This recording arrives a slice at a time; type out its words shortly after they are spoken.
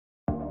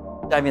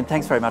Damien,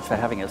 thanks very much for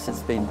having us.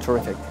 It's been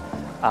terrific.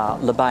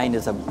 Bain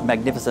is a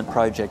magnificent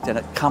project, and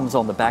it comes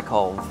on the back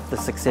of the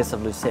success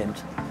of Newstead,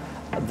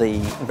 the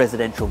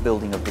residential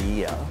building of the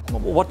year.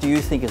 What do you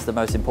think is the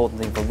most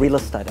important thing for real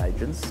estate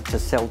agents to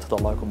sell to the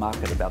local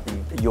market about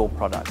your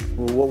product?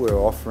 Well, what we're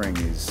offering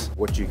is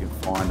what you can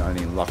find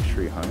only in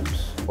luxury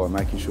homes by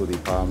making sure the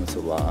apartments are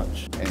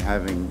large and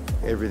having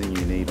everything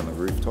you need on the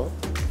rooftop.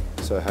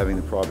 So having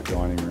the private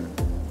dining room,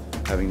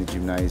 having the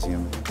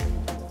gymnasium,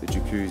 the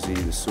jacuzzi,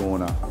 the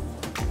sauna,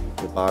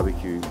 the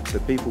barbecue. So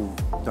people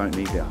don't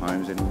need their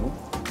homes anymore,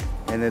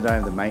 and they don't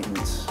have the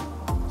maintenance.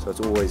 So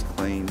it's always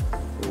clean,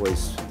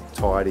 always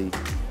tidy,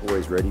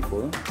 always ready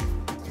for them.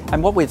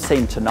 And what we've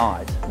seen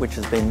tonight, which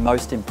has been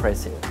most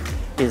impressive,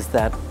 is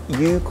that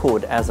you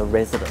could, as a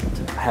resident,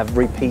 have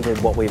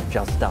repeated what we've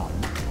just done,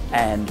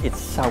 and it's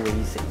so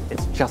easy.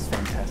 It's just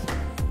fantastic.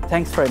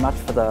 Thanks very much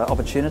for the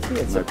opportunity.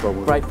 It's a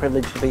great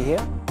privilege to be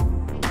here.